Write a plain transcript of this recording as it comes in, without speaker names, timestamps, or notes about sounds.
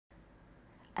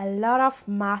A lot of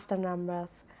master numbers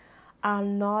are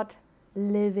not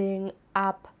living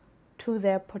up to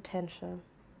their potential.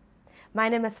 My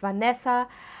name is Vanessa.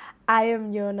 I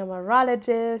am your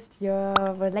numerologist, your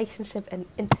relationship and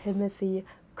intimacy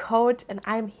coach, and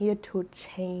I'm here to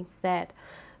change that.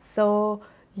 So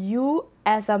you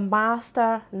as a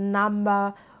master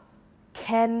number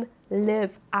can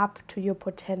live up to your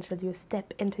potential. You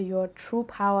step into your true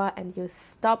power and you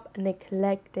stop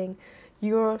neglecting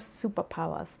your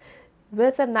superpowers.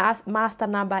 With a master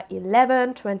number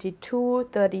 11, 22,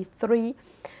 33,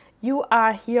 you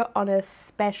are here on a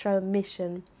special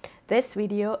mission. This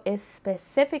video is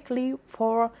specifically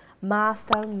for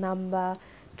master number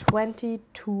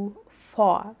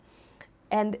 22-4.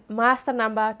 And master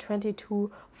number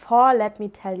 22-4, let me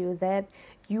tell you that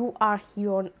you are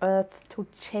here on earth to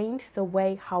change the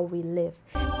way how we live.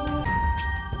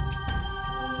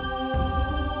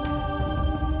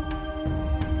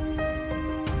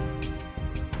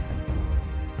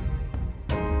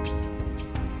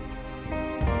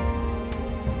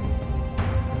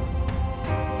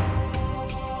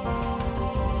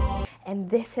 And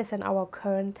this is in our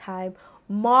current time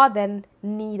more than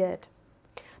needed,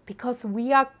 because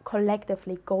we are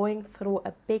collectively going through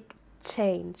a big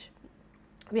change.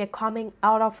 We are coming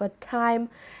out of a time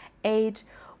age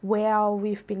where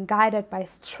we've been guided by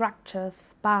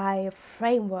structures, by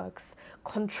frameworks,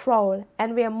 control,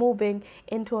 and we are moving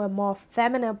into a more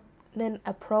feminine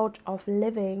approach of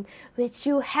living, which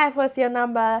you have with your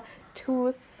number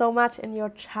 2 so much in your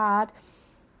chart,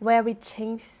 where we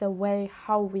change the way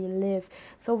how we live.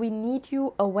 So we need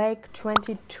you awake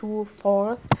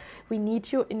 22-4. We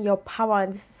need you in your power,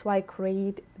 and this is why I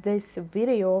create this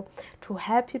video, to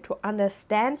help you to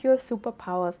understand your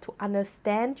superpowers, to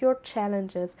understand your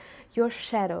challenges, your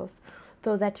shadows,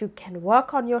 so that you can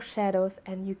work on your shadows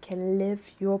and you can live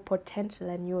your potential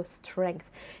and your strength.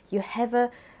 You have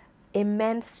a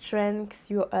immense strength.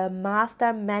 You're a master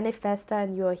manifestor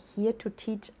and you're here to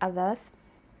teach others.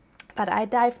 But I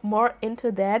dive more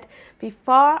into that.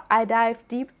 Before I dive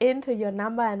deep into your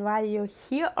number and why you're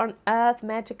here on earth,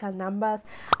 magical numbers,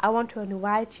 I want to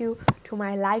invite you to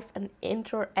my live and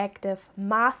interactive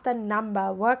master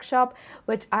number workshop,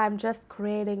 which I'm just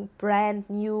creating brand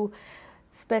new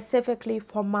specifically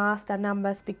for master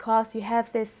numbers, because you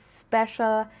have this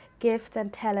special gifts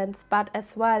and talents, but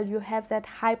as well you have that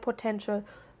high potential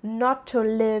not to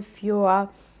live your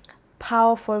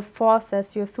powerful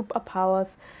forces, your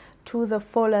superpowers, to the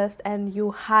fullest, and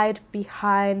you hide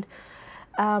behind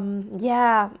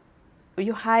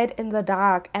you hide in the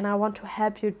dark. And I want to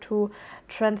help you to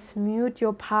transmute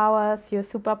your powers, your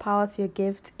superpowers, your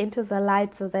gifts into the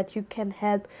light, so that you can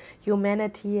help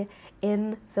humanity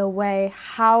in the way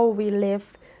how we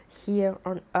live here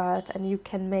on earth, and you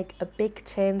can make a big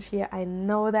change here. I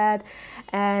know that,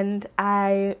 and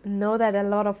I know that a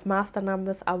lot of master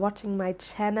numbers are watching my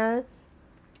channel.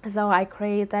 So I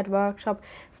create that workshop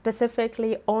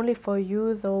specifically only for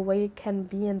you, so we can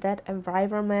be in that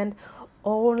environment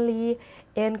only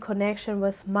in connection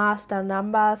with master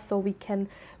numbers, so we can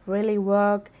really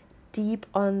work deep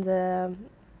on the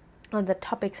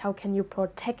topics. How can you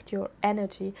protect your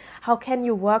energy? How can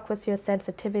you work with your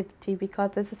sensitivity?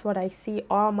 Because this is what I see,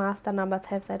 all master numbers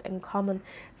have that in common.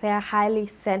 They are highly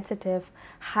sensitive,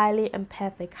 highly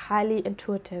empathic, highly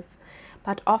intuitive.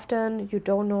 But often you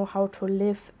don't know how to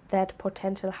live that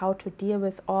potential, how to deal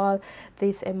with all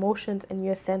these emotions and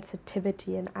your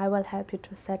sensitivity. And I will help you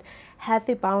to set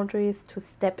healthy boundaries, to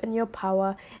step in your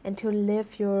power and to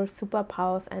live your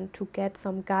superpowers, and to get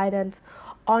some guidance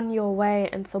on your way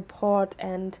and support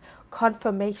and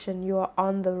confirmation you are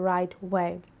on the right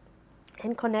way.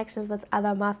 In connections with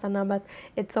other master numbers,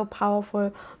 it's so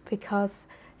powerful, because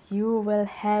you will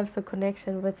have the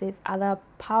connection with these other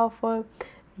powerful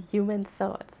human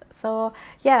souls. So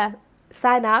yeah,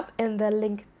 sign up, and the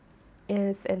link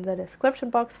is in the description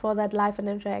box for that live and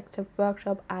interactive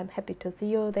workshop. I'm happy to see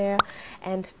you there.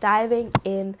 And diving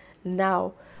in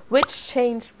now, which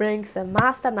change brings the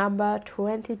master number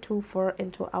 22-4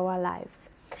 into our lives?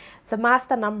 The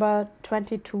master number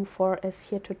 22-4 is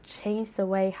here to change the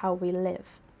way how we live.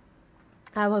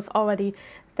 I was already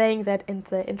saying that in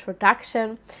the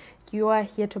introduction. You are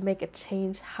here to make a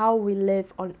change how we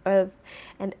live on earth.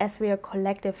 And as we are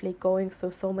collectively going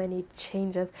through so many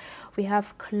changes, we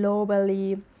have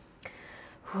globally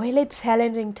really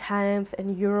challenging times.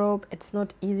 In Europe, it's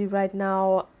not easy right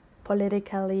now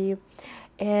politically.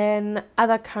 In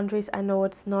other countries, I know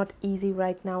it's not easy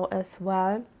right now as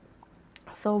well.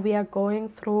 So we are going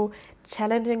through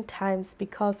challenging times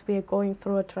because we are going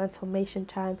through a transformation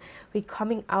time. We're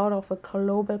coming out of a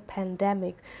global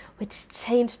pandemic, which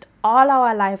changed all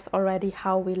our lives already,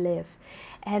 how we live.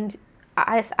 And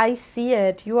as I see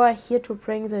it, you are here to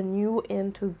bring the new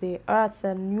into the earth,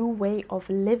 a new way of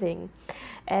living.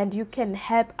 And you can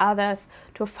help others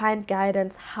to find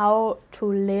guidance how to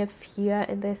live here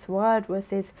in this world with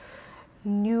this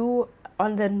new,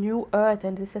 on the new earth.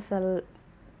 And this is a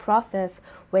process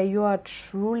where you are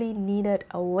truly needed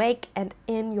awake and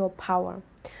in your power.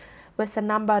 With the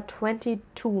number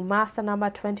 22, master number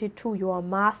 22, you are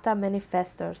master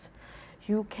manifestors.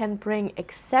 You can bring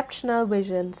exceptional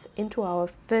visions into our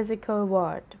physical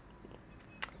world.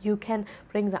 You can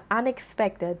bring the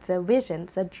unexpected, the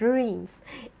visions, the dreams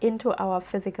into our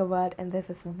physical world, and this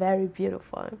is very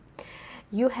beautiful.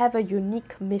 You have a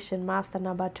unique mission, master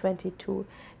number 22.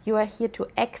 You are here to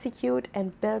execute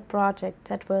and build projects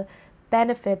that will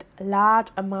benefit a large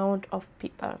amount of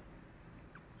people.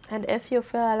 And if you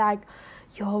feel like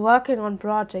you're working on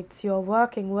projects, you're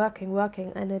working,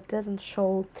 and it doesn't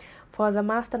show, for the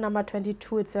master number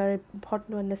 22, it's very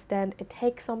important to understand it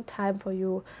takes some time for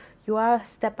you. You are a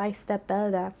step-by-step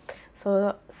builder.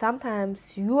 So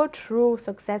sometimes your true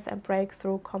success and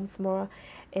breakthrough comes more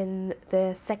in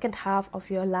the second half of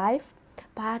your life,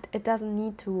 but it doesn't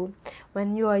need to.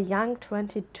 When you are young,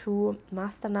 22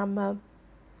 master number,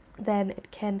 then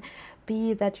it can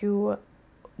be that you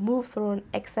move through an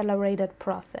accelerated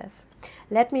process.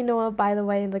 Let me know, by the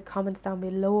way, in the comments down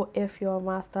below if you're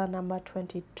master number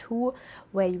 22,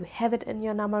 where you have it in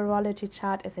your numerology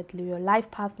chart. Is it your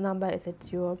life path number? Is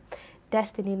it your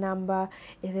destiny number?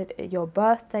 Is it your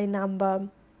birthday number?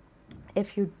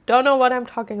 If you don't know what I'm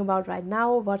talking about right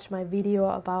now, watch my video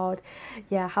about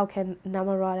how can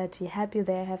numerology help you.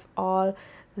 They have all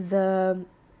the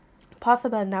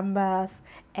possible numbers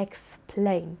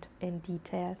explained in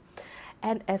detail.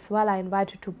 And as well, I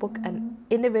invite you to book an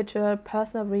individual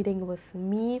personal reading with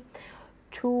me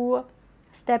to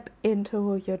step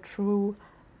into your true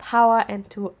power and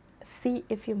to see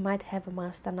if you might have a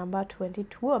master number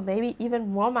 22, or maybe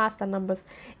even more master numbers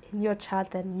in your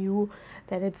chart than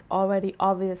it's already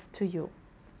obvious to you.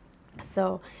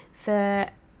 So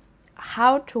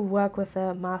how to work with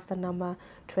a master number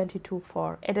 22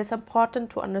 for. It is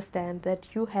important to understand that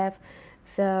you have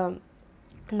the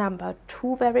number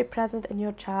 2 very present in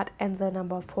your chart, and the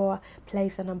number 4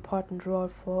 plays an important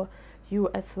role for you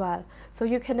as well. So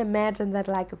you can imagine that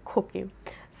like a cookie.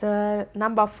 The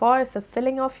number 4 is the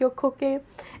filling of your cookie,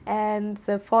 and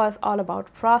the 4 is all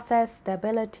about process,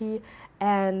 stability,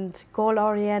 and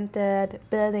goal-oriented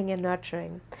building and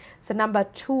nurturing. The number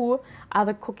 2 are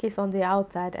the cookies on the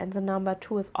outside, and the number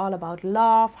 2 is all about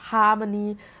love,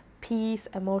 harmony, peace,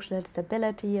 emotional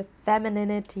stability,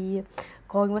 femininity,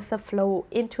 going with the flow,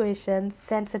 intuition,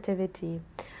 sensitivity.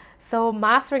 So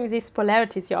mastering these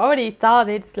polarities, you already thought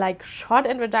it's like short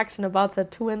introduction about the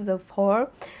 2 and the 4.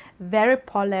 Very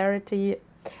polarity.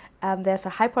 There's a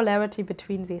high polarity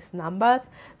between these numbers.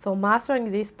 So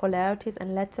mastering these polarities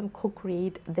and let them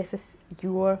co-create, this is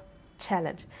your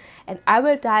challenge. And I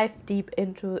will dive deep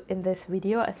into in this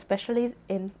video, especially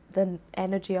in the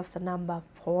energy of the number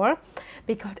 4,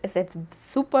 because it's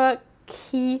super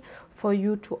key for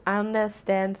you to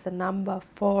understand the number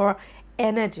 4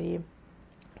 energy,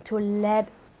 to let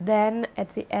then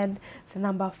at the end the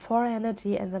number 4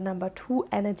 energy and the number 2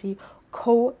 energy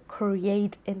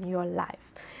co-create in your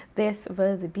life. This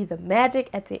will be the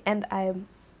magic. At the end I'm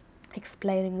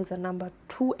explaining the number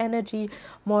 2 energy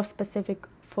more specific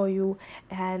for you,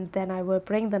 and then I will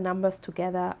bring the numbers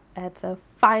together at the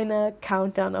final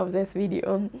countdown of this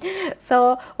video.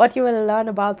 So what you will learn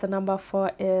about the number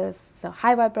 4 is the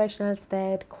high vibrational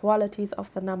state, qualities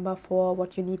of the number 4,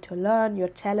 what you need to learn, your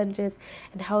challenges,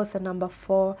 and how is the number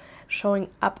 4 showing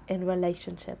up in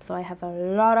relationships. So I have a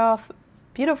lot of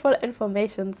beautiful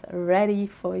information ready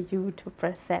for you to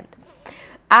present.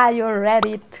 Are you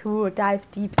ready to dive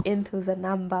deep into the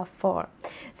number 4?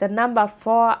 The number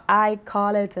 4, I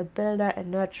call it the builder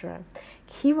and nurturer.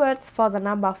 Keywords for the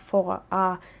number 4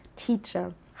 are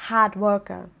teacher, hard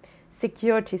worker,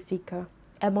 security seeker,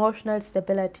 emotional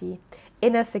stability,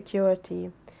 inner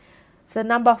security. The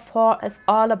number 4 is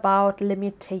all about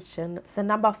limitation. The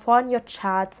number 4 in your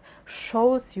charts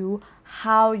shows you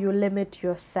how you limit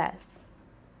yourself.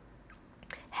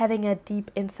 Having a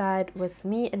deep insight with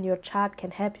me in your chart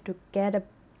can help you to get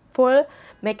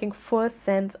making full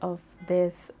sense of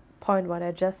this point, what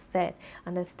I just said,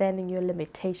 understanding your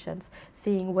limitations,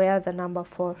 seeing where the number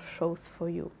 4 shows for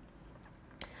you.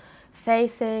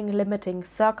 Facing limiting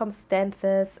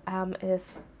circumstances is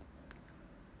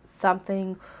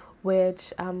something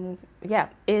which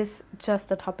is just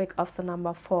the topic of the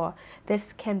number 4.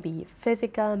 This can be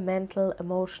physical, mental,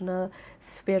 emotional,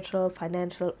 spiritual,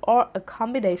 financial, or a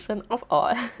combination of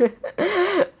all.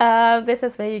 This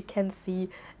is where you can see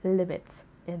limits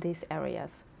in these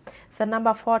areas. So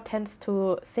number 4 tends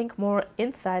to think more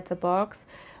inside the box,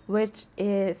 which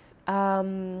is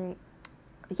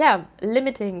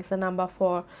limiting the number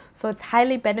 4. So it's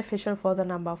highly beneficial for the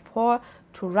number 4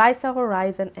 to rise the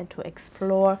horizon and to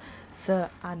explore the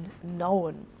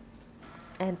unknown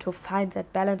and to find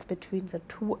that balance between the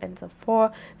 2 and the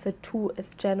 4. The 2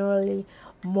 is generally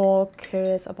more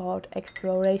curious about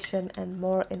exploration and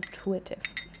more intuitive,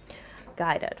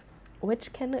 guided,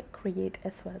 which can create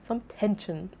as well some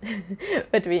tension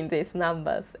between these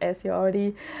numbers, as you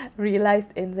already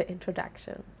realized in the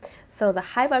introduction. So the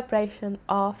high vibration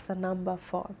of the number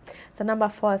 4. The number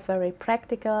 4 is very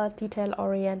practical,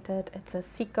 detail-oriented. It's a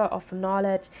seeker of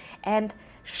knowledge and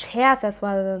shares as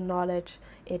well the knowledge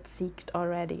it seeked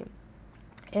already.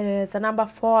 The number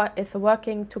 4 is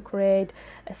working to create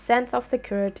a sense of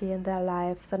security in their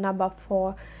life. The number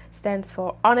 4 stands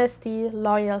for honesty,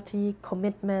 loyalty,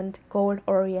 commitment, goal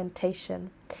orientation.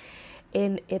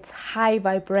 In its high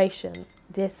vibration,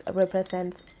 this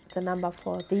represents the number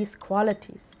 4, these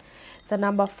qualities. The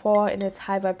number 4 in its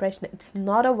high vibration, it's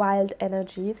not a wild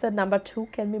energy. The number 2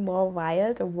 can be more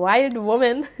wild, a wild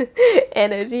woman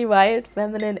energy, wild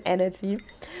feminine energy.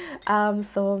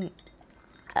 The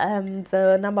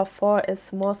number 4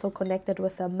 is more so connected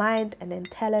with the mind and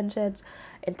intelligence,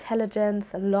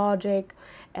 logic,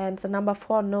 and the number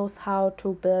 4 knows how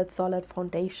to build solid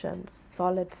foundations,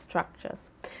 solid structures.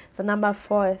 The number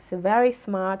 4 is very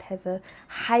smart, has a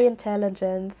high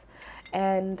intelligence,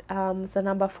 and the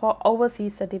number 4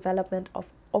 oversees the development of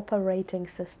operating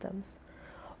systems.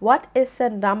 What is the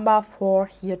number 4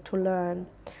 here to learn?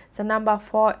 The number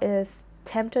 4 is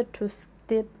tempted to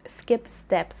skip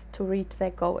steps to reach their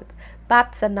goals,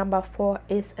 but the number 4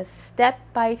 is a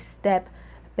step-by-step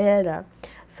builder.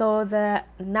 So the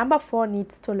number 4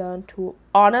 needs to learn to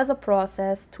honor the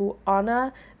process, to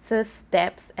honor the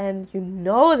steps, and you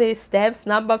know these steps,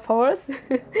 number 4s,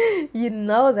 you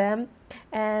know them,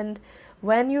 and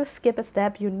when you skip a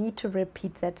step, you need to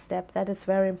repeat that step. That is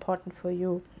very important for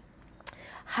you.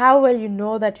 How will you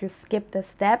know that you skipped a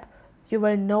step? You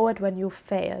will know it when you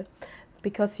fail,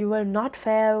 because you will not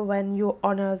fail when you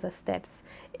honor the steps.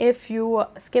 If you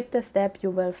skip the step,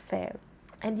 you will fail.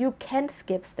 And you can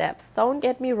skip steps, don't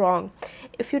get me wrong.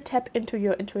 If you tap into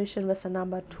your intuition with the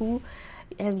number 2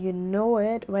 and you know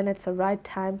it when it's the right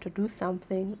time to do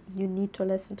something, you need to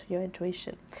listen to your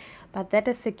intuition. But that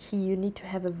is the key. You need to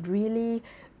have a really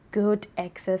good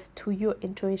access to your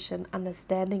intuition,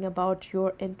 understanding about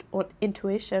your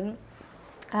intuition.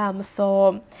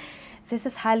 So this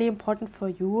is highly important for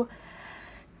you,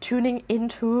 tuning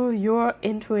into your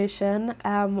intuition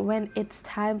when it's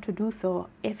time to do so.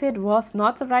 If it was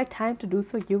not the right time to do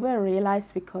so, you will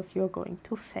realize because you're going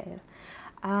to fail.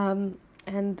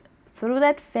 And through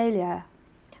that failure,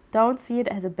 don't see it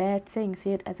as a bad thing,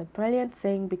 see it as a brilliant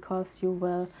thing, because you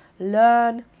will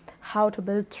learn how to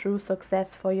build true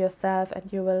success for yourself,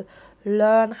 and you will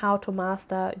learn how to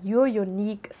master your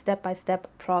unique step-by-step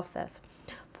process.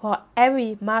 For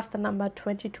every master number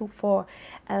 22-4,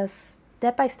 a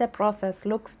step-by-step process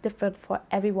looks different for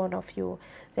every one of you.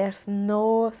 There's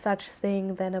no such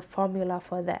thing than a formula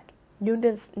for that. You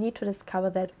just need to discover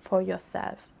that for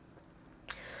yourself.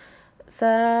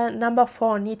 The number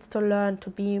 4 needs to learn to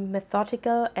be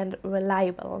methodical and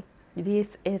reliable.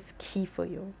 This is key for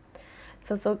you.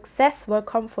 So success will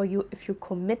come for you if you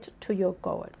commit to your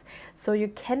goals. So you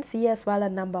can see as well a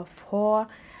number 4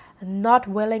 not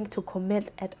willing to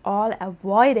commit at all,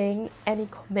 avoiding any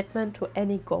commitment to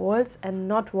any goals and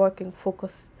not working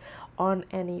focused on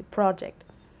any project.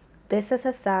 This is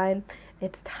a sign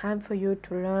it's time for you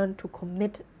to learn to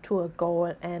commit to a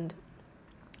goal and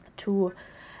to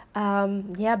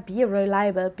be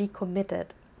reliable, be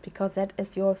committed, because that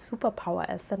is your superpower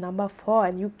as the number 4,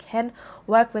 and you can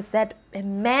work with that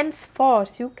immense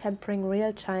force. You can bring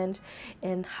real change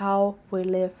in how we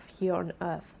live here on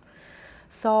earth.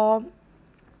 So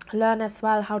learn as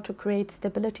well how to create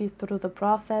stability through the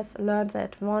process, learn the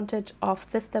advantage of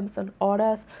systems and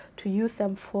orders to use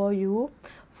them for you,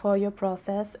 for your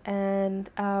process, and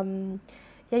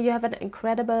you have an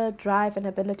incredible drive and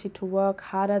ability to work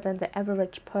harder than the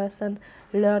average person.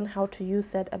 Learn how to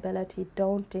use that ability.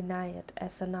 Don't deny it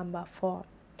as a number 4.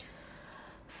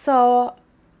 So,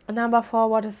 number 4,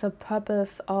 what is the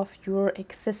purpose of your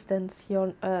existence here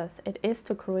on earth? It is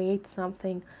to create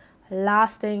something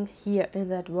lasting here in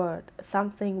that world.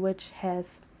 Something which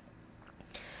has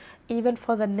even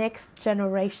for the next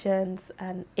generations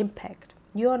an impact.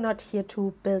 You are not here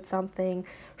to build something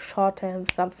short term,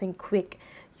 something quick.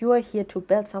 You are here to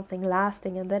build something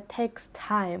lasting, and that takes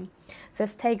time.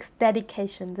 This takes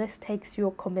dedication. This takes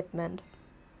your commitment.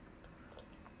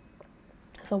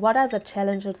 So what are the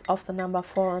challenges of the number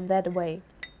 4 in that way?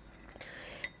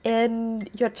 In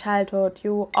your childhood,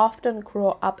 you often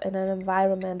grow up in an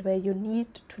environment where you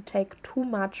need to take too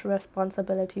much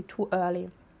responsibility too early.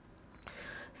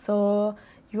 So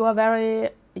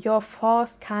you're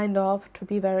forced kind of to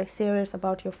be very serious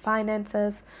about your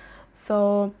finances.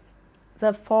 So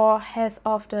the 4 has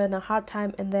often a hard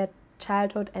time in their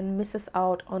childhood and misses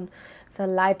out on the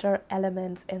lighter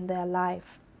elements in their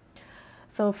life.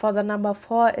 So for the number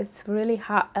 4, it's really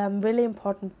really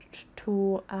important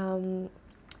to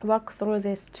work through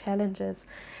these challenges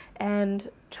and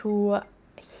to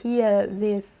heal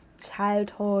these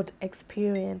childhood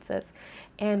experiences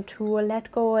and to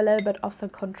let go a little bit of the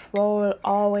control,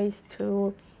 always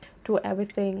to do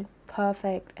everything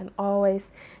perfect and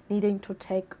always needing to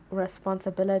take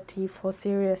responsibility for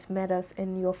serious matters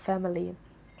in your family.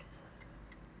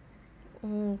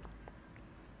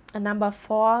 A number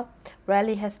 4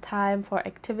 rarely has time for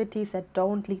activities that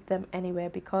don't lead them anywhere,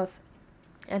 because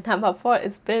a number 4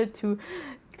 is built to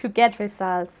get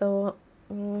results. So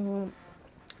learn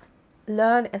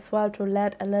as well to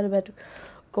let a little bit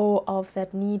go of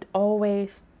that need,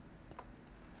 always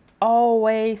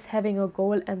having a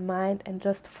goal in mind and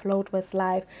just float with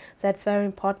life. That's very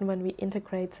important when we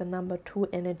integrate the number 2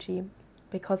 energy,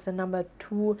 because the number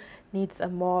 2 needs a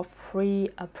more free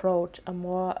approach,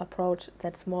 approach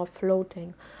that's more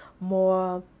floating,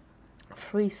 more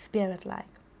free spirit-like.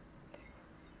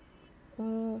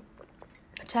 Other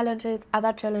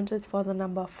challenges for the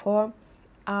number 4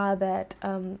 are that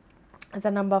the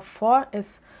number 4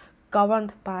 is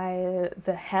governed by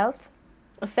the health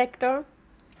sector,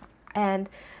 and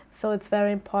so it's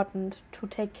very important to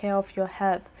take care of your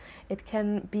health. It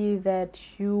can be that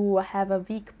you have a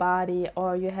weak body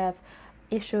or you have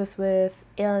issues with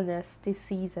illness,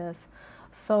 diseases.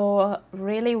 So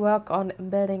really work on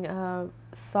building a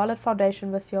solid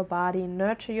foundation with your body,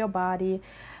 nurture your body,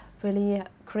 really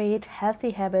create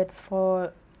healthy habits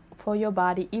for your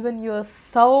body. Even you're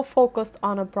so focused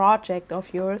on a project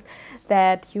of yours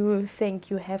that you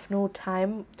think you have no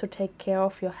time to take care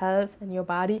of your health and your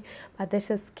body, but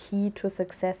this is key to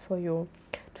success for you,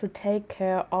 to take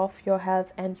care of your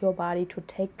health and your body, to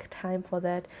take time for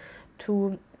that,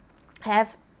 to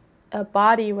have a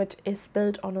body which is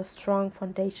built on a strong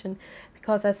foundation,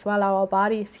 because as well our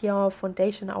body is here, our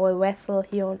foundation, our vessel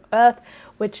here on earth,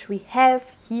 which we have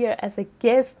here as a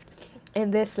gift in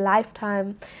this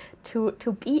lifetime to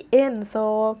be in.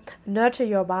 So nurture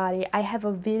your body. I have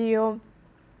a video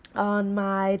on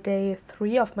my day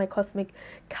 3 of my cosmic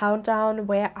countdown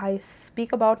where I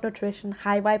speak about nutrition,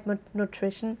 high vibe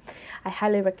nutrition. I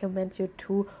highly recommend you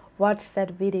to watch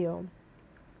that video.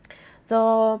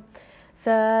 So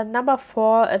the number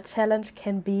 4, a challenge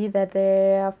can be that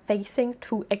they're facing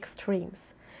 2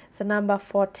 extremes. The number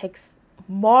 4 takes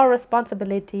more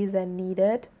responsibility than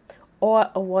needed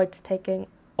or avoids taking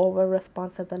over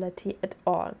responsibility at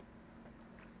all.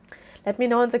 Let me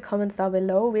know in the comments down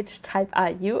below, which type are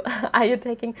you? Are you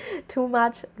taking too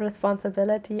much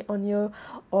responsibility on you,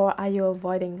 or are you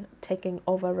avoiding taking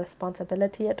over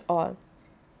responsibility at all?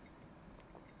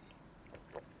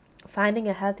 Finding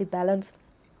a healthy balance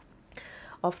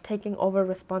of taking over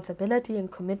responsibility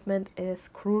and commitment is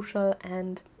crucial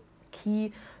and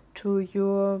key to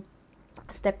your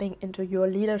stepping into your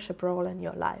leadership role in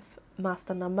your life.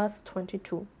 Master numbers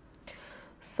 22.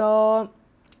 So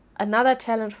another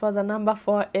challenge for the number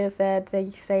 4 is that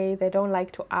they say they don't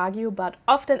like to argue, but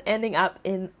often ending up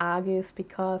in argues,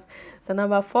 because the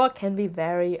number 4 can be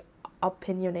very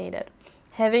opinionated,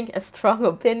 having a strong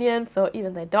opinion. So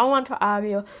even they don't want to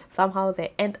argue, somehow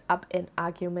they end up in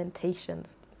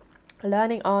argumentations.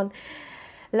 Learning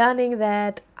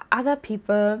that other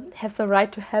people have the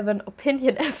right to have an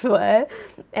opinion as well,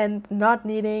 and not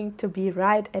needing to be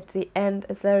right at the end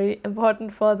is very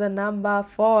important for the number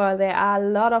 4. There are a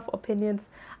lot of opinions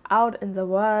out in the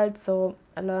world, so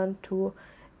learn to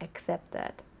accept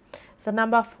that. The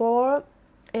number 4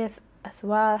 is as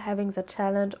well having the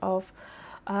challenge of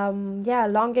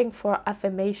longing for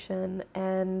affirmation,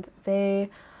 and they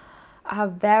are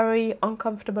very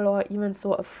uncomfortable or even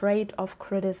so afraid of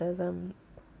criticism.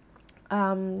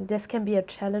 This can be a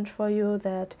challenge for you,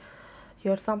 that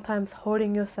you're sometimes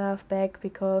holding yourself back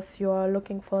because you're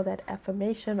looking for that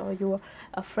affirmation, or you're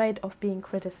afraid of being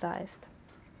criticized.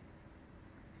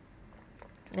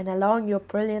 And allowing your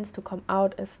brilliance to come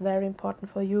out is very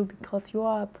important for you, because you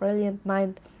are a brilliant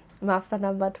mind master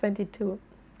number 22.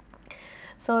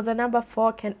 So the number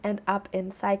 4 can end up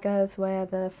in cycles where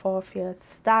the 4 feels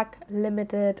stuck,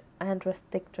 limited, and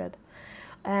restricted.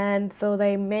 And so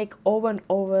they make over and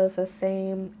over the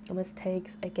same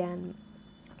mistakes again.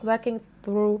 Working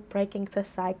through breaking the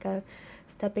cycle,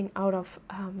 stepping out of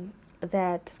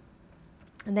that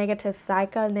negative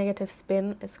cycle, negative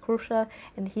spin is crucial.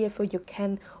 And here for you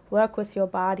can work with your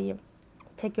body,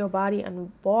 take your body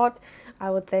on board, I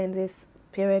would say, in these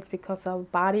periods, because our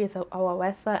body is our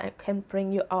vessel and can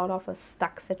bring you out of a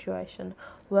stuck situation.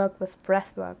 Work with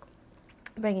breath work,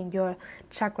 bringing your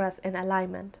chakras in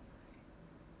alignment.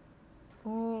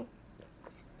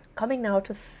 Coming now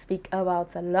to speak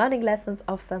about the learning lessons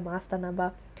of the master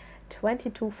number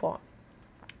 22 form.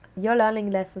 Your learning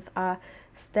lessons are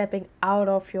stepping out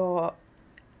of your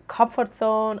comfort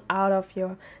zone, out of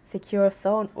your secure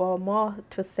zone, or more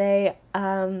to say,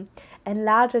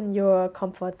 enlarging your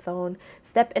comfort zone.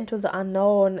 Step into the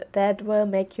unknown. That will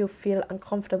make you feel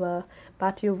uncomfortable,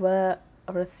 but you will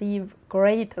receive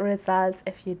great results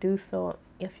if you do so,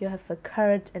 if you have the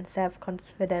courage and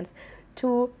self-confidence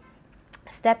to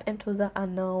step into the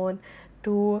unknown,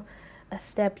 do a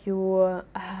step you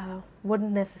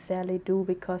wouldn't necessarily do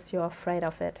because you're afraid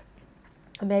of it.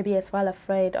 Maybe as well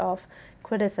afraid of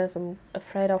criticism,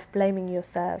 afraid of blaming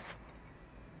yourself.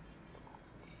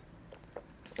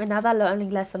 Another learning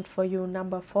lesson for you,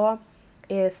 number 4,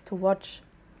 is to watch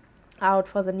out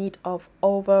for the need of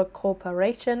over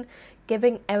cooperation,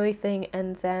 giving everything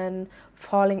and then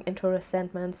falling into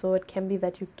resentment. So it can be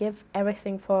that you give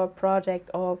everything for a project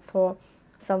or for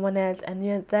someone else,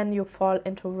 and then you fall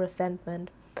into resentment.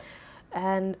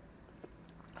 And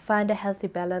find a healthy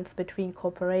balance between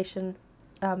cooperation.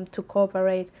 To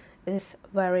cooperate is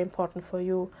very important for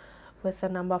you with the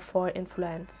number 4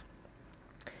 influence.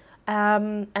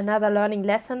 Another learning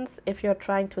lessons, if you're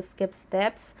trying to skip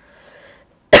steps,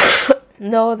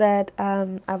 know that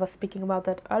I was speaking about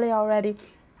that earlier already.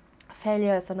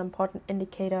 Failure is an important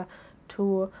indicator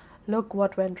to look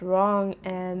what went wrong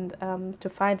and to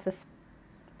find this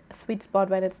sweet spot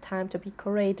when it's time to be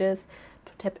courageous,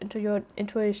 to tap into your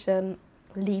intuition,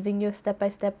 leaving your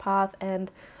step-by-step path, and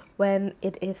when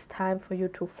it is time for you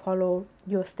to follow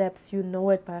your steps, you know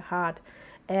it by heart.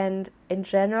 And in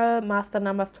general, master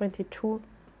numbers 22,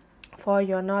 for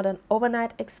you're not an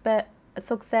overnight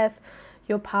success.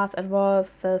 Your path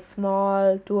involves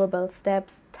small, doable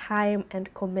steps, time,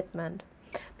 and commitment,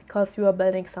 because you are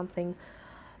building something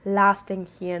lasting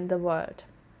here in the world.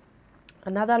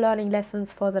 Another learning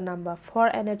lessons for the number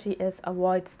 4 energy is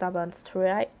avoid stubborn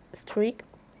streak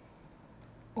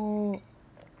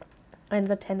and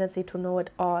the tendency to know it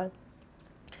all.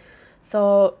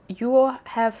 So you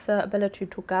have the ability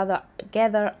to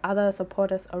gather other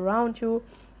supporters around you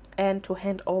and to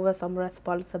hand over some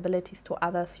responsibilities to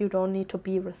others. You don't need to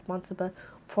be responsible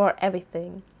for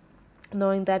everything.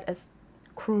 Knowing that is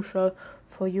crucial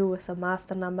for you with the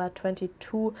master number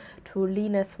 22, to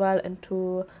lean as well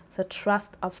into the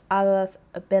trust of others'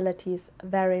 abilities.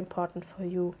 Very important for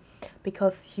you,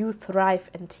 because you thrive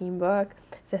in teamwork.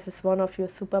 This is one of your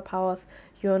superpowers.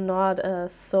 You're not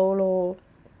a solo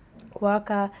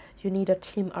worker, you need a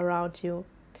team around you.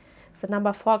 The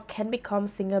number 4 can become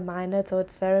single-minded, so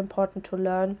it's very important to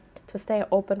learn to stay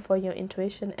open for your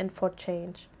intuition and for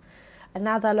change.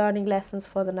 Another learning lessons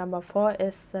for the number 4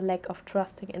 is the lack of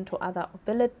trusting into other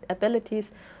abilities,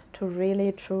 to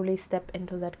really truly step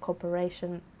into that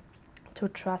cooperation, to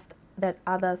trust that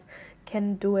others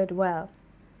can do it well.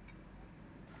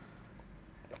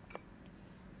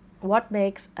 What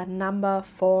makes a number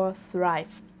 4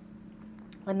 thrive?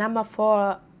 A number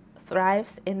 4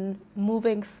 thrives in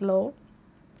moving slow,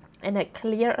 in a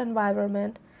clear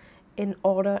environment, in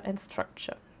order and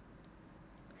structure.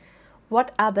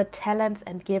 What are the talents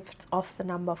and gifts of the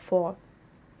number 4?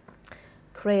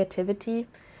 Creativity,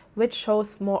 which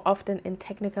shows more often in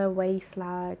technical ways,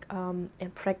 like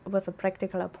with a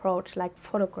practical approach, like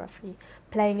photography,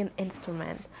 playing an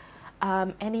instrument,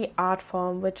 any art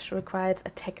form which requires a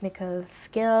technical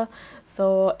skill.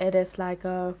 So it is like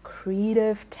a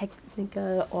creative,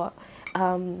 technical, or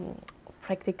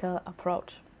practical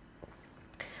approach.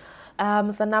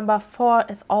 The number 4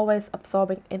 is always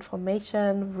absorbing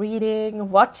information,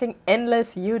 reading, watching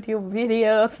endless YouTube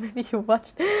videos. Maybe you watch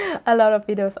a lot of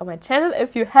videos on my channel.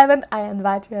 If you haven't, I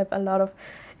invite you to have a lot of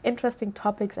interesting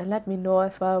topics, and let me know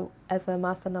as well as a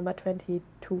master number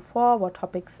 22/4, what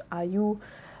topics are you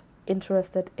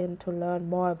interested in to learn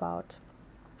more about.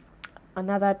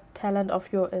 Another talent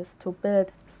of yours is to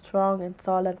build strong and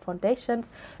solid foundations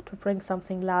to bring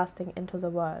something lasting into the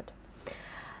world.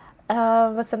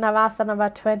 With the Master number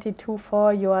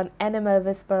 22-4, you're an animal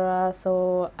whisperer,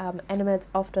 so animals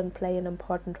often play an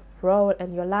important role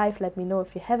in your life. Let me know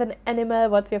if you have an animal.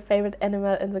 What's your favorite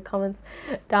animal in the comments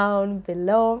down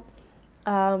below.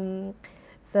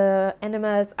 The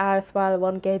animals are as well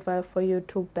one gateway for you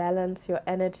to balance your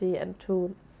energy and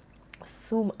to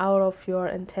zoom out of your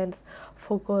intense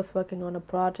focus working on a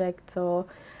project. So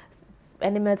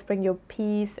animals bring you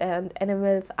peace, and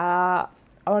animals are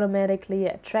automatically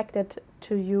attracted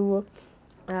to you.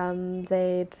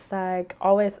 They just like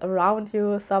always around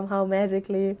you somehow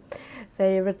magically.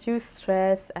 They reduce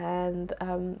stress, and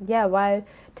while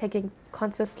taking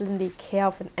consistently care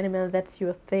of an animal, that's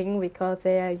your thing, because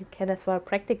there you can as well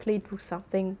practically do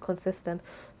something consistent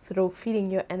through feeding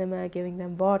your animal, giving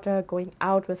them water, going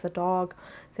out with a dog.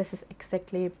 This is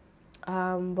exactly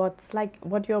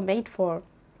what you're made for.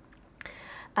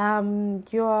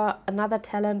 You're another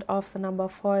talent of the number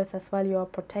 4 is as well you're a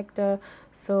protector,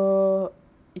 so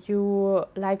you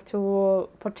like to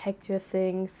protect your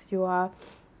things. You are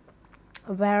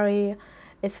very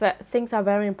things are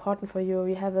very important for you.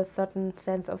 You have a certain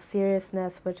sense of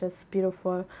seriousness, which is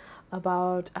beautiful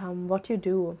about what you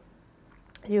do.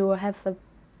 You have the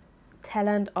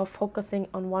talent of focusing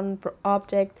on one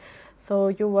object, so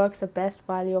you work the best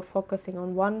while you're focusing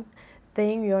on one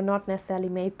thing. You're not necessarily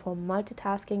made for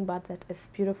multitasking, but that is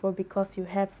beautiful because you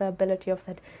have the ability of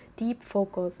that deep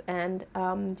focus, and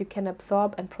you can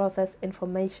absorb and process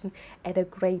information at a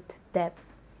great depth.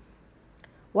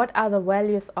 What are the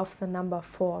values of the number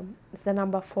 4? The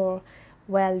number 4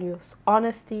 values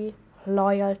honesty,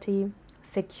 loyalty,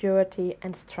 security,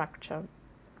 and structure.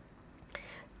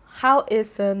 How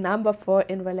is the number 4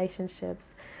 in relationships?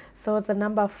 So the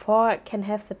number 4 can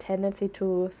have the tendency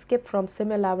to skip from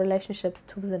similar relationships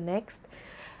to the next.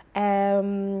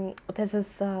 This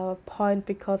is a point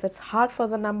because it's hard for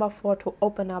the number 4 to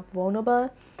open up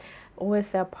vulnerable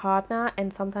with their partner,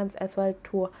 and sometimes as well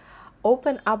to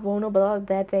open up vulnerable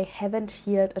that they haven't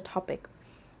healed a topic.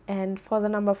 And for the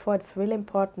number 4, it's really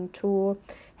important to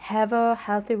have a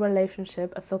healthy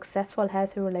relationship, a successful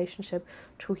healthy relationship,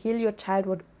 to heal your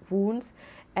childhood wounds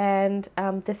and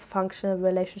dysfunctional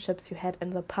relationships you had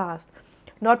in the past.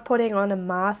 Not putting on a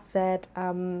mask that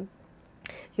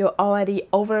you're already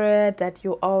over it, that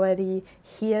you already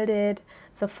healed it.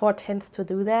 The 4 tends to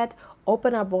do that.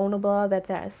 Open up vulnerable, that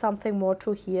there is something more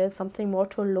to heal, something more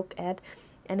to look at,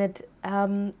 and it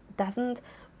doesn't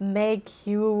make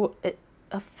you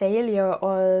a failure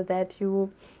or that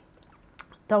you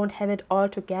don't have it all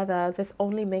together. This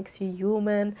only makes you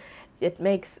human. It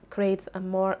creates a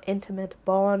more intimate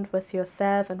bond with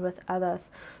yourself and with others,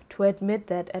 to admit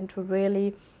that and to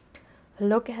really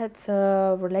look at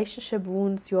the relationship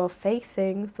wounds you're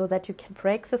facing, so that you can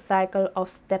break the cycle of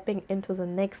stepping into the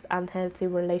next unhealthy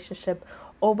relationship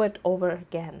over and over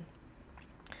again.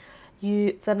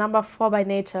 The number 4 by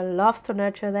nature loves to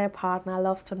nurture their partner,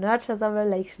 loves to nurture the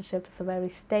relationship. It's a very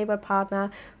stable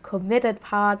partner, committed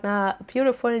partner,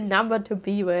 beautiful number to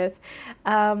be with.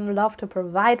 Love to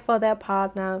provide for their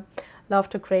partner, love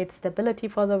to create stability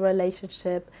for the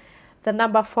relationship. The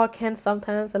number 4 can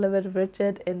sometimes a little bit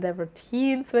rigid in their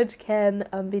routines, which can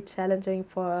be challenging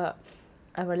for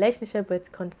a relationship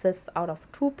which consists out of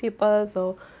 2 people.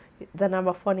 So the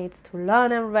number 4 needs to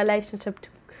learn a relationship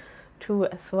to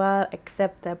as well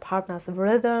accept their partner's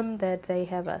rhythm, that they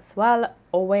have as well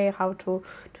a way how to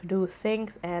do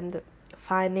things, and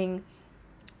creating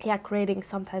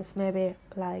sometimes maybe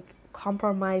like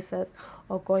compromises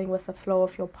or going with the flow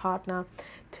of your partner,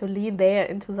 to lean there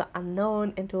into the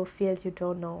unknown, into a field you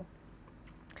don't know.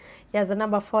 The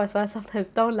number 4 as well sometimes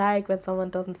don't like when someone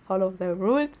doesn't follow the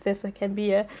rules. This can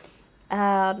be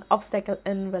an obstacle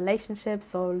in relationships,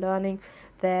 so learning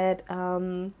that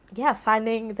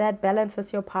finding that balance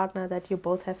with your partner, that you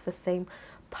both have the same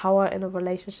power in a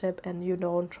relationship and you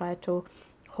don't try to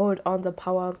hold on the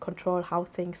power and control how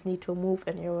things need to move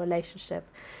in your relationship.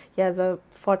 The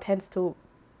 4 tends to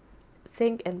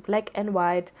think in black and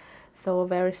white, so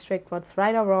very strict, what's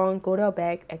right or wrong, good or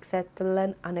bad, acceptable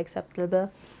and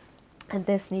unacceptable, and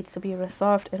this needs to be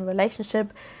resolved in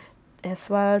relationship as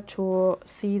well, to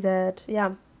see that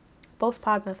both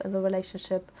partners in the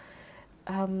relationship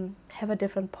have a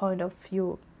different point of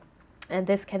view. And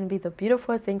this can be the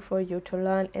beautiful thing for you to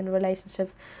learn in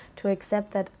relationships, to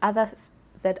accept that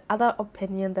other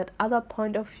opinion, that other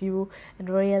point of view, and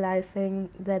realizing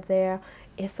that there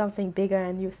is something bigger,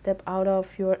 and you step out of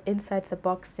your inside the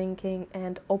box thinking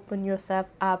and open yourself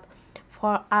up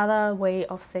for other way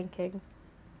of thinking.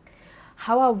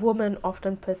 How are women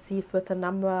often perceived with the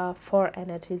number 4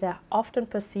 energy? They're often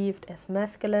perceived as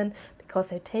masculine because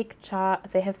they take charge.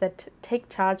 They have that take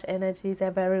charge energy.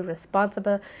 They're very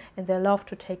responsible, and they love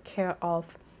to take care of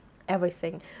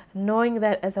everything. Knowing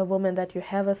that as a woman that you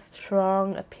have a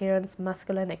strong appearance,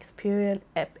 masculine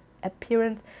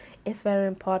appearance is very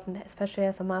important, especially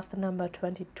as a master number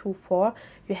 22-4.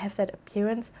 You have that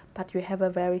appearance, but you have a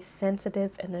very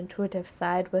sensitive and intuitive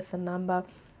side with the number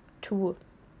 2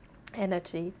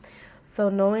 energy. So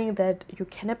knowing that you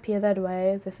can appear that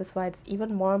way, this is why it's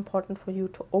even more important for you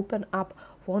to open up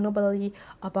vulnerably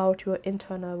about your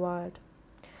internal world.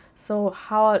 So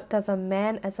how does a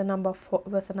man as a number 4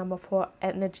 with a number 4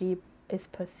 energy is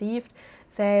perceived?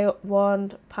 They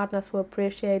want partners who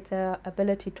appreciate their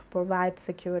ability to provide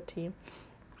security.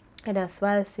 And as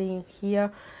well, seeing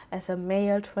here as a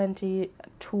male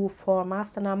 22-4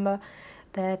 master number,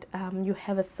 that you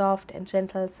have a soft and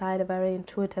gentle side, a very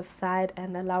intuitive side,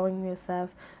 and allowing yourself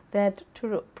that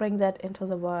to bring that into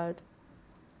the world.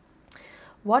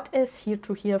 What is here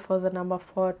to heal for the number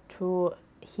 4 to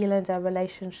heal in their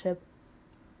relationship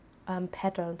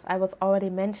patterns? I was already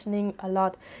mentioning a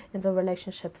lot in the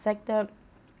relationship sector,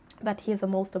 but here's the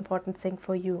most important thing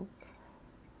for you.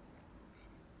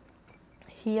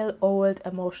 Heal old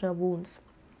emotional wounds.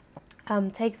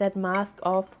 Take that mask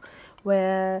off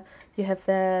where you have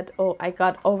said, oh, I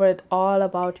got over it all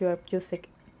about your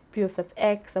abusive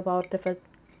ex, about different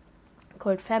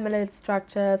cold family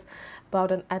structures,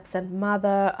 about an absent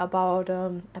mother, about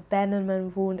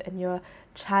abandonment wound in your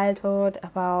childhood,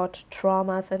 about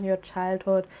traumas in your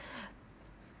childhood.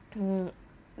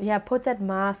 Yeah, put that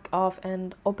mask off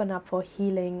and open up for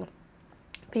healing.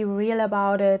 Be real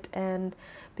about it, and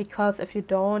because if you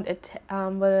don't, it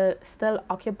will still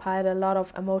occupy a lot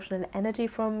of emotional energy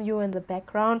from you in the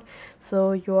background.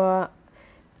 So you're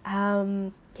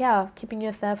keeping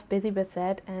yourself busy with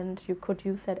that, and you could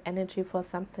use that energy for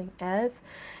something else.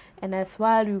 And as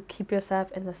well, you keep yourself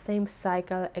in the same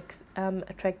cycle,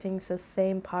 attracting the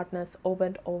same partners over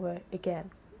and over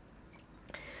again.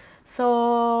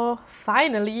 So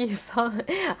finally,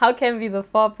 how can be the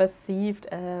 4 perceived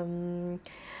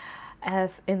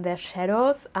as in their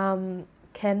shadows?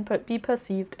 Can be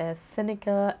perceived as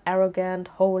cynical, arrogant,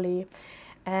 holy,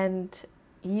 and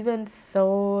even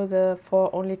so the 4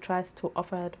 only tries to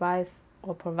offer advice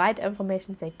or provide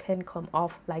information, they can come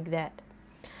off like that.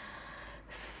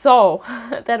 So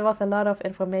that was a lot of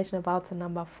information about the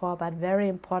number 4, but very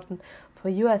important for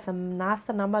you as a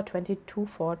master number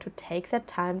 22-4 to take the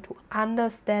time to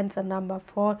understand the number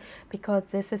 4, because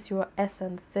this is your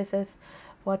essence. This is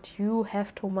what you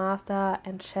have to master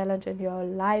and challenge in your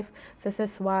life. This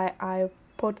is why I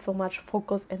put so much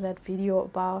focus in that video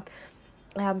about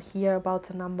here about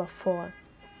the number 4.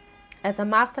 As a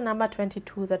master number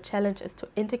 22, the challenge is to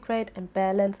integrate and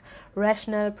balance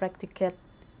rational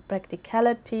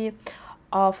practicality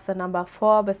of the number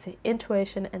 4 with the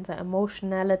intuition and the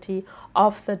emotionality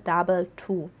of the double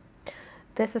 2.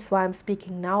 This is why I'm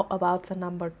speaking now about the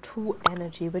number 2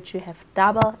 energy, which you have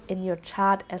double in your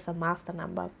chart as a master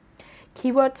number.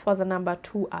 Keywords for the number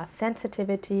 2 are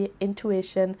sensitivity,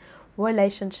 intuition,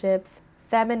 relationships,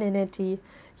 femininity,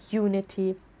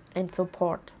 unity, and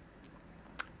support.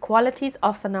 Qualities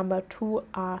of the number 2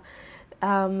 are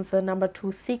the number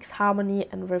 2 seeks harmony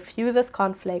and refuses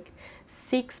conflict,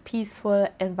 seeks peaceful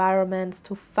environments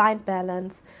to find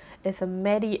balance, is a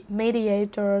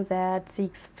mediator that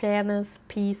seeks fairness,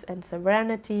 peace, and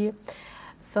serenity.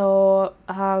 So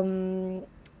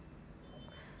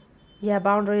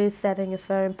boundary setting is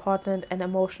very important, and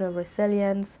emotional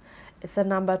resilience. It's a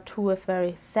number 2 is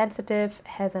very sensitive,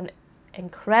 has an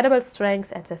incredible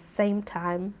strength at the same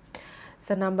time.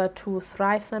 The number 2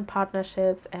 thrives in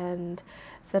partnerships, and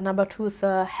the number 2 is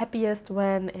the happiest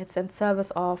when it's in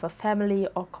service of a family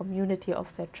or community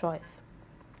of their choice.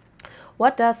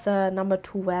 What does the number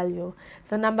 2 value?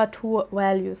 The number 2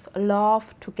 values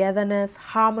love, togetherness,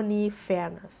 harmony,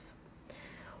 fairness.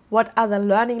 What are the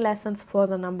learning lessons for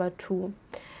the number 2?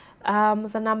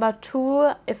 The number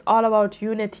 2 is all about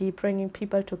unity, bringing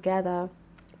people together,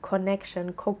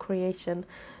 connection, co-creation.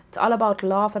 It's all about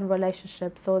love and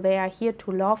relationships. So they are here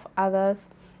to love others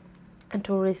and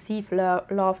to receive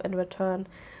love in return.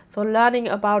 So learning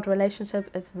about relationships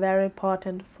is very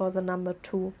important for the number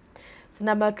 2. The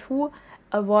number 2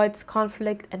 avoids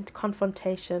conflict and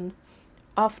confrontation.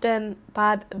 Often,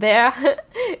 but there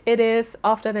it is,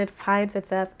 often it finds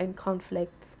itself in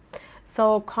conflicts.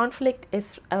 So conflict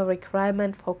is a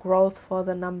requirement for growth for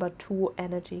the number 2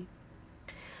 energy.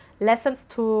 Lessons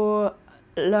to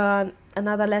learn.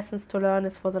 Another lessons to learn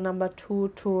is for the number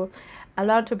 2 to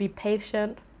learn to be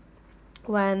patient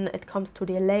when it comes to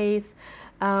delays.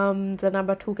 The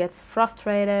number 2 gets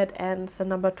frustrated, and the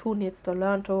number 2 needs to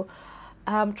learn to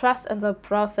trust in the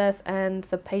process and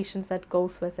the patience that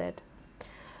goes with it.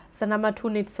 So number 2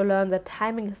 needs to learn that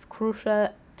timing is crucial.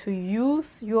 To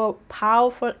use your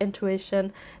powerful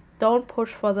intuition, don't push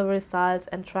for the results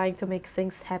and trying to make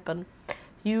things happen.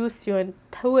 Use your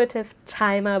intuitive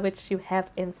timer which you have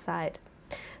inside.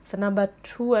 So number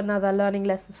 2, another learning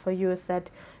lesson for you is that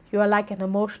you are like an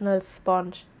emotional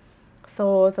sponge.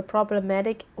 So the problem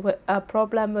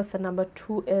with the number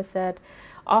 2 is that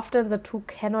often the 2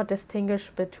 cannot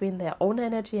distinguish between their own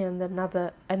energy and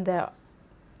their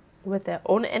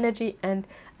own energy and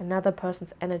another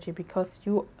person's energy, because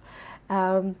you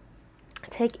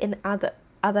take in other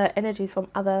energies from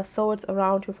other souls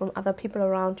around you, from other people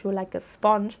around you, like a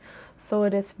sponge. So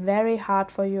it is very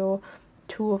hard for you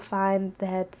to find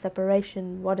that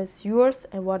separation, what is yours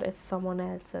and what is someone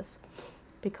else's,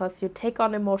 because you take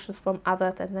on emotions from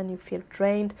others and then you feel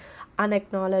drained,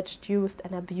 unacknowledged, used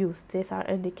and abused. These are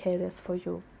indicators for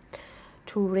you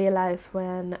to realize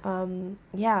when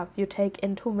you take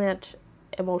in too much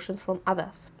emotions from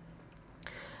others.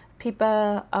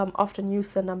 People often use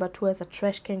the number 2 as a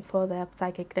trash can for their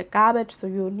psychic garbage, so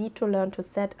you need to learn to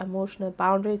set emotional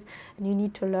boundaries and you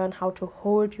need to learn how to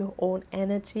hold your own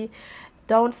energy.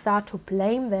 Don't start to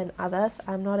blame then others.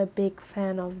 I'm not a big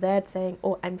fan of that, saying,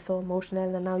 oh, I'm so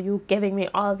emotional and now you giving me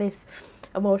all this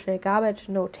emotional garbage.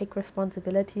 No, take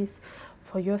responsibilities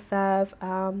for yourself.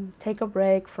 Take a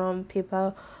break from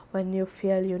people when you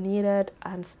feel you need it,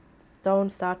 and don't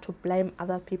start to blame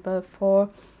other people for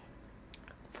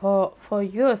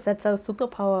yours. That's a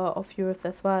superpower of yours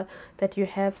as well, that you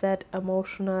have that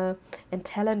emotional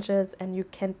intelligence and you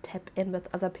can tap in with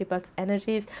other people's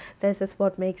energies. This is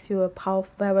what makes you a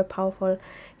very powerful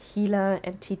healer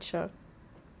and teacher.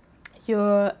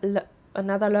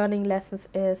 Another learning lesson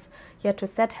is to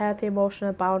set healthy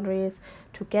emotional boundaries,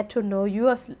 to get to know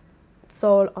your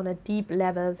soul on a deep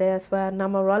level. There's where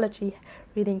numerology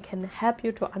reading can help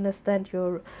you to understand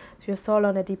your soul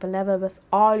on a deeper level, with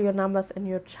all your numbers in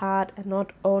your chart, and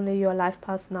not only your life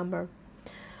path number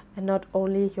and not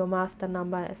only your master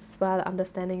number, as well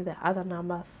understanding the other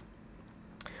numbers.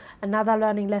 Another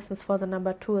learning lessons for the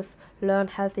number 2 is learn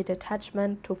healthy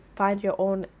detachment, to find your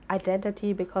own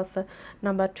identity, because the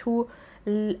number 2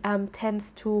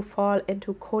 tends to fall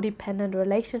into codependent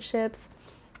relationships,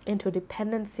 into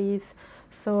dependencies.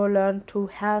 So learn to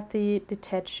healthy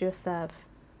detach yourself.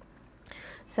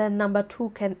 Then number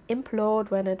 2 can implode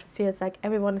when it feels like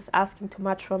everyone is asking too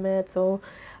much from it. So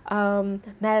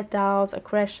meltdowns,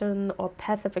 aggression or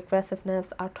passive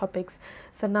aggressiveness are topics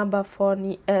the number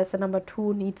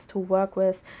 2 needs to work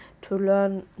with, to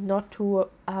learn not to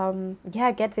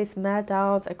get these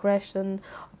meltdowns, aggression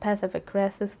or passive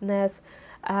aggressiveness.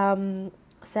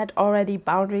 Set already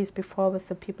boundaries before with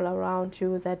the people around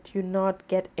you, that you not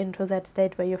get into that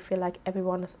state where you feel like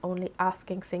everyone is only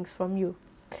asking things from you.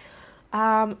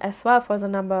 As well, for the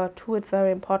number 2, it's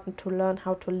very important to learn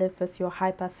how to live with your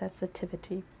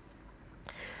hypersensitivity.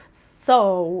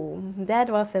 So that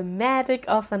was the magic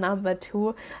of the number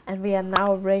 2, and we are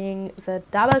now bringing the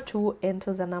double 2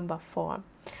 into the number 4.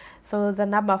 So the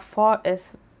number 4 is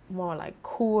more like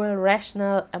cool,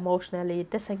 rational, emotionally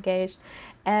disengaged,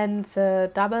 and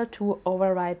the double 2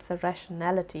 overrides the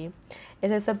rationality.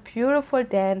 It is a beautiful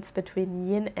dance between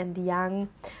yin and yang,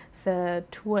 the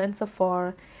 2 and the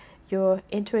 4, your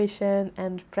intuition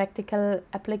and practical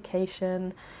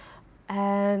application,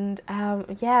 and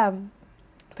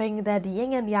bring that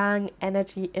yin and yang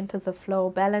energy into the flow,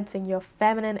 balancing your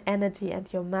feminine energy and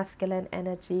your masculine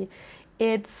energy.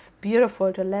 It's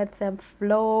beautiful to let them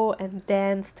flow and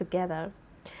dance together.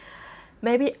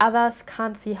 Maybe others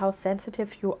can't see how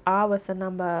sensitive you are with the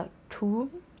number 2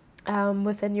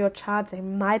 within your chart. They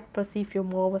might perceive you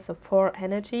more with the 4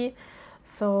 energy,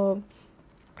 so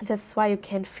that's why you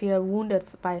can feel wounded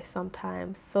by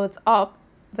sometimes. So it's all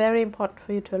very important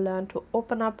for you to learn to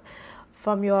open up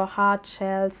from your heart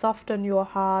shell, soften your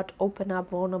heart, open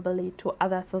up vulnerably to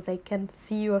others so they can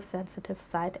see your sensitive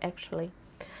side actually.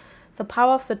 The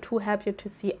power of the 2 helps you to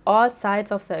see all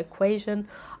sides of the equation,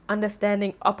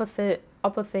 understanding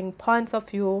opposing points of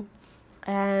view,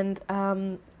 and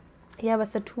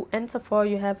with the 2 and the 4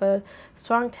 you have a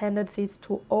strong tendencies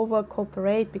to over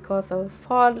cooperate, because the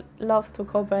 4 loves to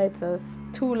cooperate, the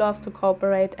 2 loves to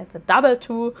cooperate, and the double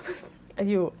 2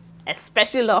 you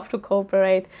especially love to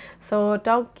cooperate. So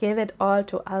don't give it all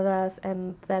to others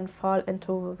and then fall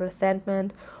into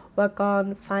resentment. Work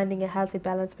on finding a healthy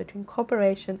balance between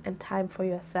cooperation and time for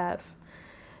yourself.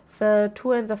 The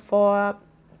 2 and the 4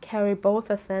 carry both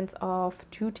a sense of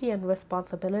duty and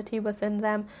responsibility within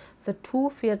them. The 2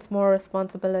 feels more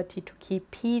responsibility to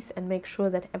keep peace and make sure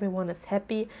that everyone is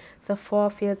happy. The 4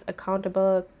 feels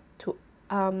accountable to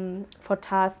for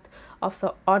tasks of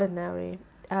the ordinary,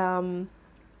 or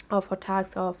for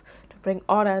tasks of to bring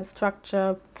order and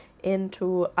structure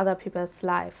into other people's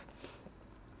life.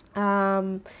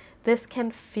 This can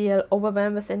feel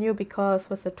overwhelmed within you, because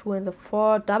with the 2 and the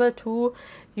 4, double 2,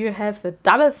 you have the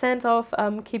double sense of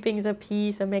keeping the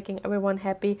peace and making everyone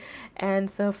happy, and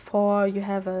the 4, you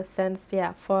have a sense,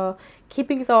 for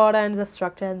keeping the order and the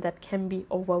structure, and that can be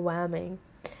overwhelming.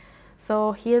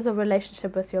 So here's a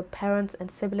relationship with your parents and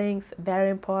siblings,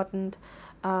 very important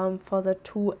for the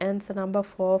 2 and the number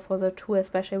 4, for the 2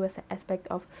 especially, with the aspect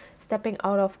of stepping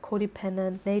out of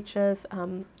codependent natures,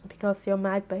 because you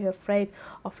might be afraid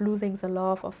of losing the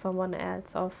love of someone else,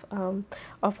 of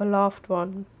a loved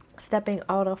one, stepping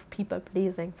out of people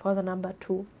pleasing for the number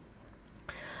 2.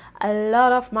 A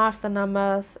lot of master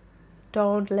numbers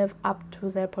don't live up to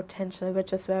their potential,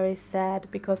 which is very sad,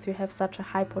 because you have such a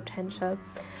high potential,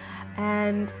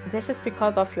 and this is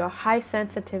because of your high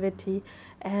sensitivity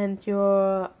and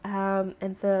your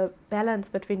and the balance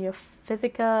between your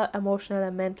physical, emotional,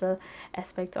 and mental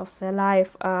aspects of their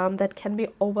life, that can be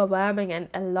overwhelming and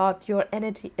a lot. Your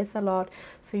energy is a lot,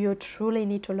 so you truly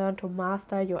need to learn to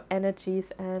master your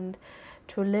energies and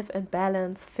to live in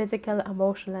balance, physical,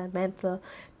 emotional, and mental.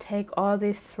 Take all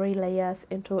these 3 layers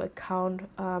into account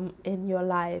in your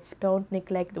life. Don't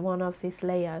neglect one of these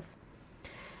layers.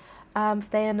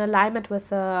 Stay in alignment with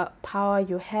the power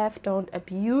you have. Don't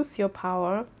abuse your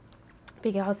power,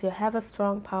 because you have a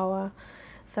strong power.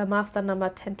 The master number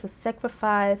tend to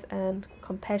sacrifice and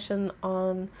compassion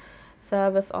on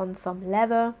service on some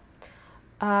level.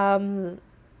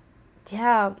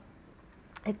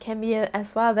 It can be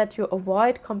as well that you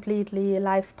avoid completely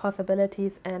life's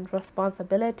possibilities and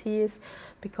responsibilities,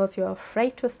 because you're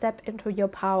afraid to step into your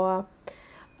power.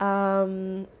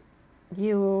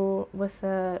 You, with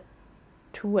a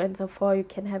 2 and the 4, you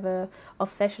can have a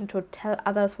obsession to tell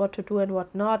others what to do and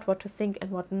what not, what to think and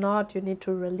what not. You need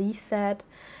to release that,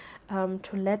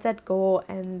 to let that go,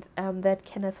 and that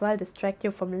can as well distract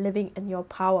you from living in your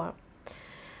power.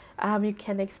 You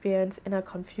can experience inner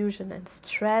confusion and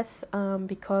stress,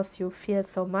 because you feel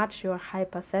so much. You're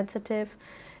hypersensitive,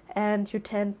 and you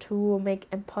tend to make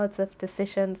impulsive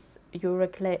decisions you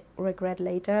regret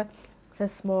later.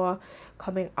 This more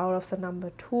coming out of the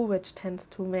number 2, which tends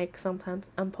to make sometimes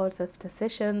impulsive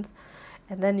decisions,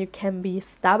 and then you can be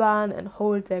stubborn and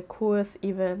hold their course,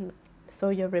 even so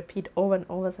you repeat over and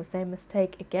over the same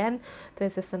mistake again.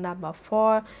 This is the number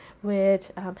 4,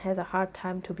 which has a hard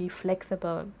time to be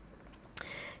flexible.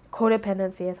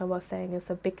 Codependency, as I was saying, is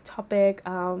a big topic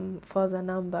for the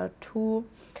number 2.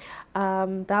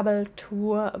 Double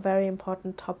 2, a very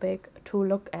important topic to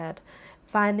look at.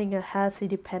 Finding a healthy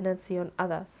dependency on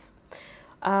others.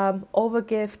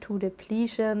 Overgive to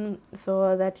depletion,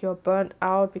 so that you're burnt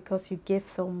out because you give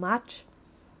so much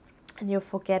and you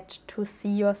forget to see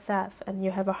yourself, and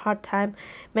you have a hard time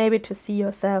maybe to see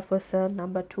yourself with the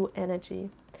number 2 energy.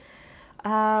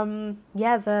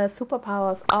 The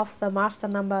superpowers of the master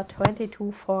number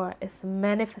 22-4 is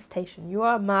manifestation. You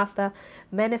are a master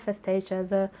manifestator.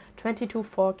 The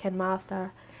 22-4 can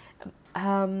master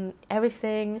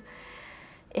everything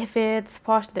if it's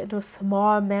portioned into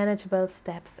small manageable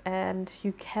steps, and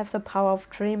you have the power of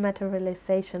dream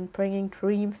materialization, bringing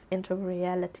dreams into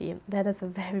reality. That is a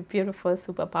very beautiful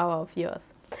superpower of yours.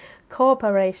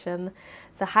 Cooperation.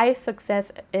 The highest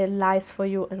success lies for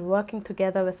you in working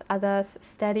together with others,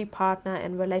 steady partner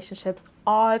and relationships,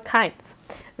 all kinds.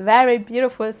 Very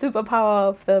beautiful superpower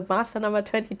of the master number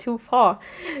 22-4.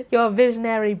 You're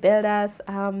visionary builders.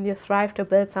 You thrive to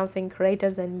build something greater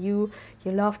than you.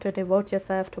 You love to devote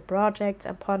yourself to projects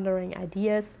and pondering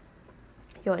ideas.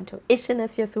 Your intuition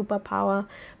is your superpower.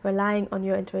 Relying on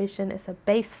your intuition is a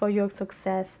base for your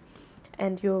success.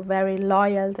 And you're very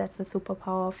loyal. That's the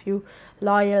superpower of you.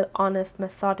 Loyal, honest,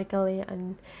 methodically,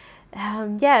 and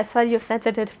as well, your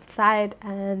sensitive side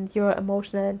and your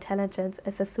emotional intelligence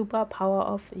is a superpower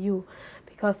of you,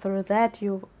 because through that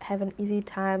you have an easy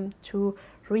time to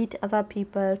read other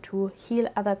people, to heal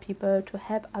other people, to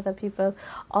help other people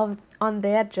on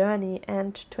their journey,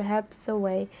 and to help the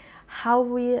way how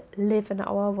we live in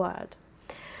our world.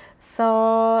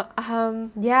 So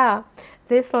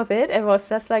this was it. It was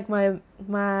just like my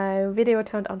video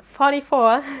turned on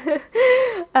 44,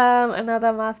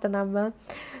 another master number.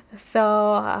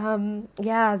 So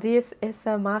this is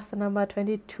a master number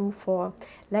 22-4.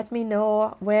 Let me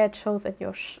know where it shows in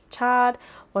your chart.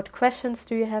 What questions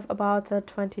do you have about the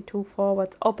 22-4?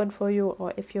 What's open for you,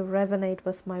 or if you resonate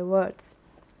with my words.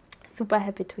 Super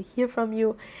happy to hear from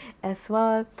you as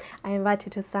well. I invite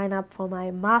you to sign up for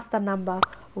my master number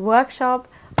workshop.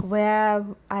 where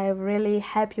I really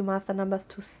help you, master numbers,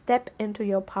 to step into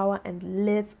your power and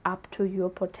live up to your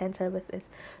potential, which is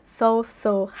so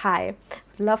high.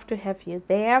 Love to have you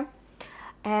there.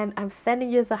 And I'm sending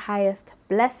you the highest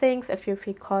blessings. If you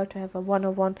feel called to have a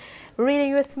one-on-one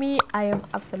reading with me, I am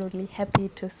absolutely happy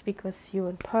to speak with you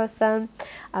in person.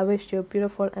 I wish you a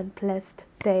beautiful and blessed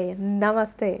day.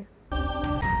 Namaste.